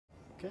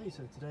Okay,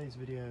 so today's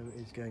video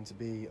is going to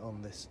be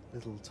on this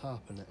little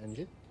Tarpen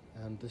engine,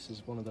 and this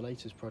is one of the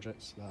latest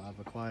projects that I've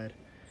acquired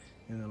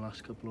in the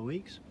last couple of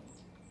weeks.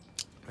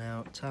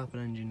 Now,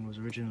 Tarpen engine was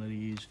originally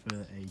used for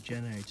a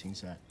generating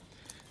set,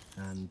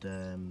 and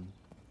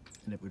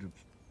it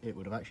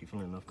would have actually,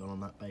 funnily enough, gone on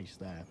that base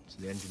there.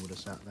 So the engine would have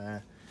sat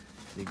there,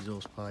 the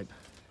exhaust pipe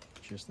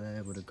just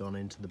there would have gone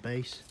into the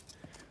base,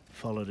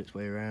 followed its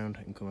way around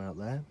and come out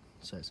there.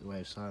 So it's a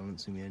way of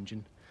silencing the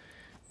engine.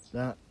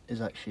 That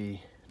is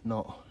actually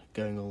not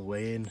going all the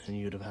way in, and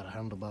you would have had a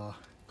handlebar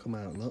come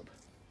out and up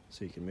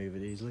so you can move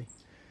it easily,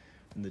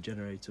 and the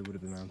generator would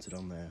have been mounted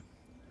on there.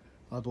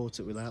 I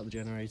bought it without the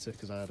generator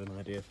because I had an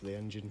idea for the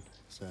engine,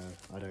 so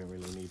I don't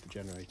really need the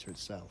generator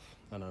itself.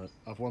 And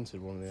I've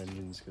wanted one of the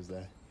engines because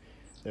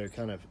they're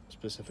kind of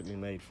specifically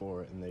made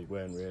for it, and they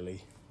weren't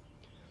really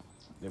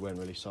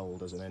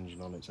sold as an engine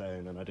on its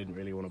own, and I didn't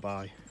really want to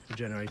buy a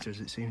generator as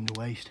it seemed a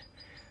waste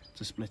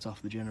to split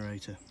off the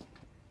generator.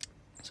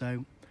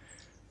 So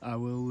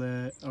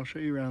I'll show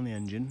you around the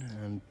engine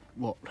and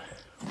what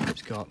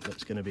it's got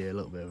that's going to be a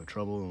little bit of a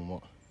trouble, and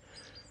what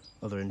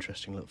other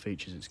interesting little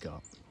features it's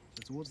got.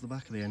 So towards the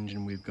back of the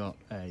engine we've got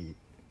a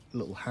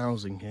little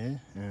housing here,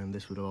 and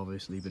this would have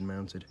obviously been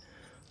mounted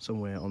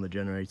somewhere on the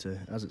generator,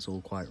 as it's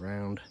all quite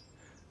round.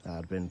 That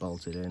had been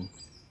bolted in,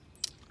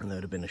 and there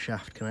would have been a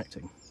shaft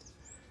connecting.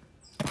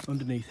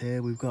 Underneath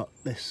here we've got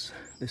this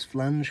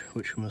flange,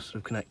 which we must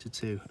have connected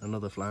to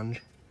another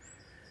flange,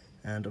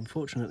 and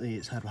unfortunately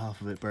it's had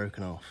half of it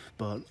broken off,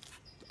 but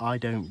I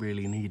don't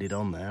really need it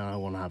on there. I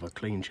want to have a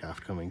clean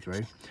shaft coming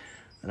through,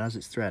 and as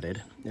it's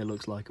threaded it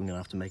looks like I'm going to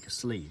have to make a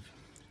sleeve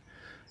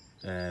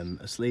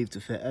to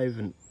fit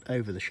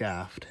over the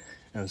shaft,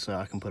 and so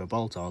I can put a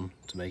bolt on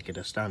to make it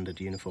a standard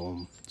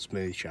uniform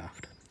smooth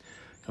shaft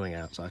coming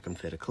out, so I can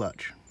fit a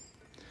clutch,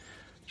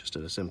 just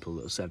a simple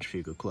little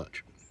centrifugal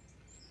clutch.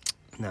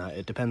 Now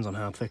it depends on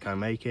how thick I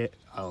make it,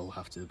 I'll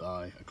have to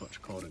buy a clutch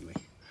accordingly.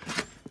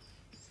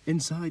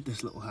 Inside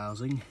this little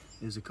housing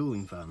is a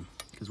cooling fan,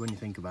 because when you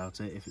think about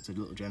it, if it's a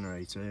little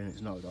generator and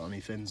it's not got any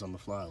fins on the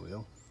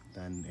flywheel,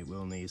 then it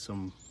will need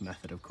some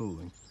method of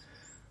cooling.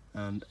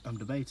 And I'm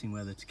debating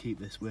whether to keep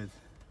this with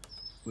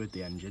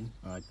the engine.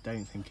 I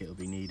don't think it'll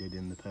be needed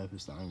in the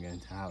purpose that I'm going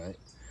to have it.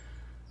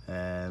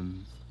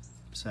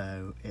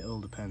 So it all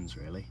depends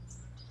really.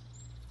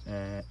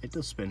 It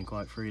does spin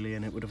quite freely,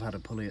 and it would have had a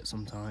pulley at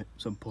some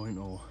point,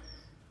 or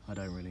I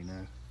don't really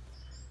know.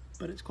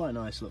 But it's quite a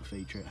nice little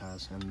feature it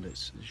has, and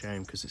it's a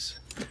shame because it's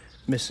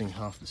missing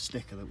half the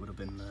sticker that would have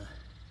been there.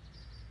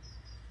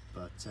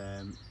 But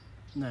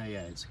no,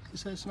 yeah,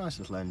 it's a nice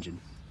little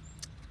engine.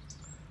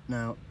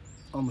 Now,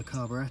 on the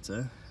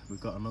carburettor,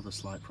 we've got another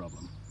slight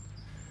problem.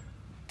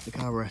 The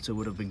carburettor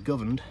would have been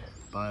governed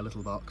by a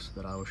little box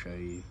that I will show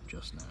you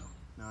just now.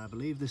 Now, I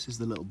believe this is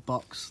the little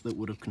box that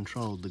would have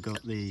controlled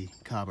the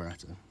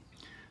carburettor.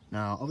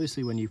 Now,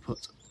 obviously when you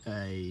put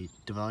a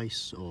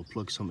device or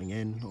plug something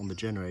in on the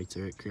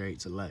generator, it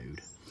creates a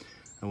load,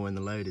 and when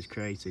the load is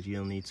created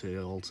you'll need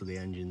to alter the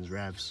engine's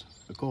revs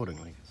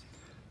accordingly.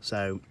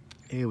 So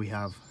here we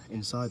have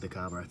inside the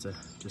carburettor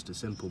just a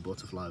simple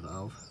butterfly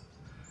valve.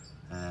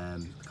 I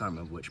can't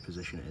remember which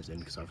position it is in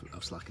because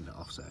I've slackened it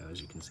off, so as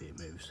you can see it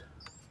moves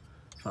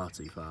far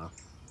too far.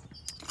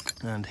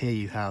 And here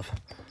you have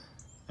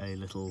a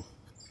little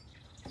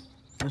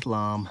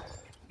arm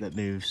that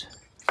moves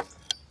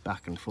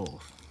back and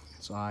forth.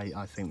 So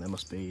I think there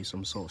must be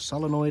some sort of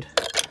solenoid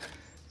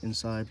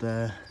inside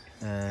there.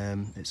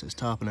 It says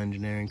Tarpen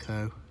Engineering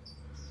Co.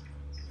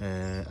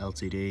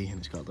 Ltd, and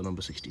it's got the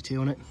number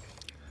 62 on it.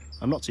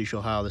 I'm not too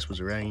sure how this was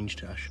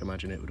arranged. I should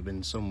imagine it would have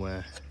been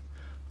somewhere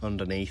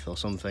underneath or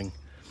something.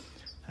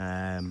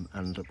 And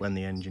when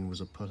the engine was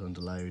put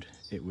under load,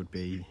 it would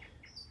be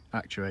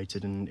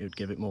actuated and it would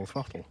give it more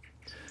throttle.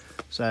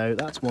 So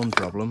that's one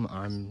problem.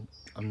 I'm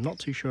not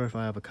too sure if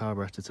I have a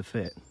carburettor to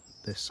fit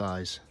this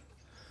size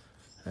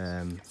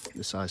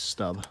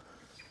stub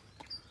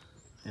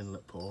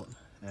inlet port,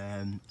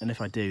 and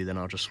if I do, then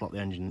I'll just swap the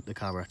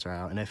carburettor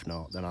out, and if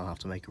not, then I'll have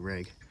to make a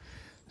rig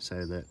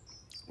so that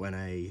when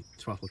a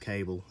throttle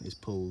cable is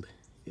pulled,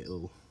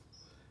 it'll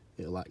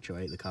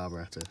actuate the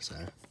carburettor. So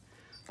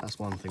that's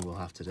one thing we'll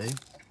have to do.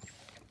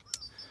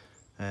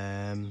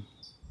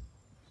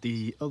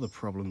 The other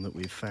problem that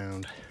we've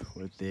found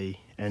with the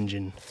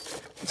engine,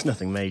 it's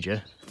nothing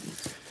major,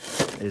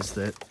 is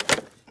that,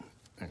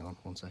 hang on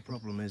one second. The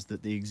problem is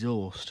that the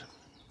exhaust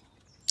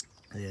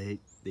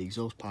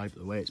pipe,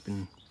 the way it's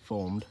been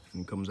formed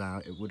and comes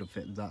out, it would have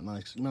fitted that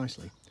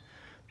nicely.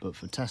 But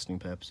for testing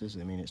purposes,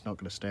 I mean, it's not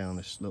going to stay on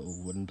this little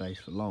wooden base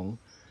for long,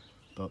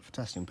 but for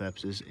testing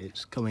purposes,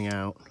 it's coming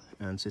out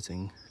and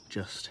sitting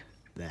just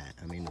there.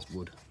 I mean, it's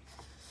wood.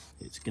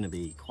 It's going to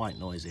be quite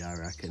noisy, I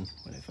reckon,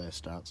 when it first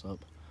starts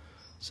up.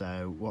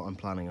 So what I'm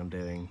planning on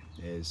doing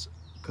is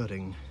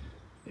cutting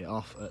it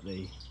off at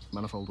the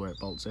manifold where it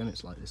bolts in.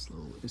 It's like this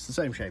little, it's the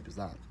same shape as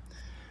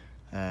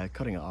that.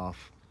 Cutting it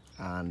off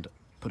and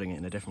putting it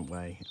in a different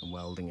way and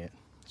welding it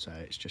so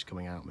it's just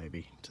coming out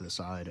maybe to the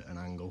side at an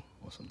angle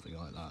or something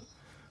like that,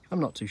 I'm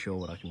not too sure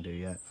what I can do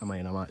yet. I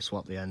mean, I might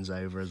swap the ends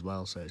over as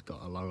well, so it's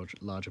got a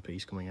larger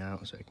piece coming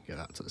out, so it can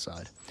go out to the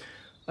side.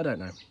 I don't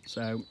know.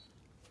 So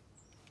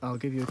I'll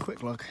give you a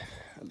quick look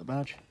at the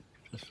badge,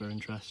 just for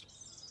interest.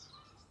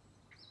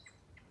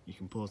 You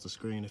can pause the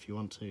screen if you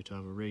want to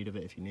have a read of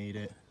it if you need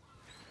it,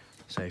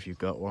 say if you've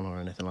got one or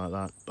anything like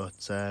that. But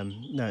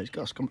no, it's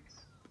got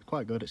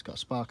quite good. It's got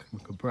spark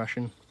and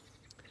compression,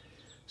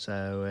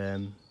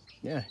 so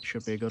yeah, it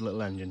should be a good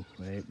little engine.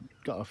 We've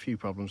got a few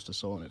problems to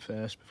sort on it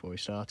first before we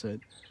start it,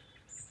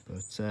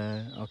 but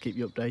I'll keep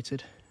you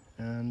updated,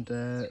 and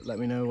let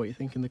me know what you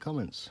think in the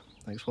comments.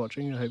 Thanks for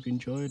watching, I hope you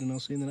enjoyed, and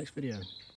I'll see you in the next video.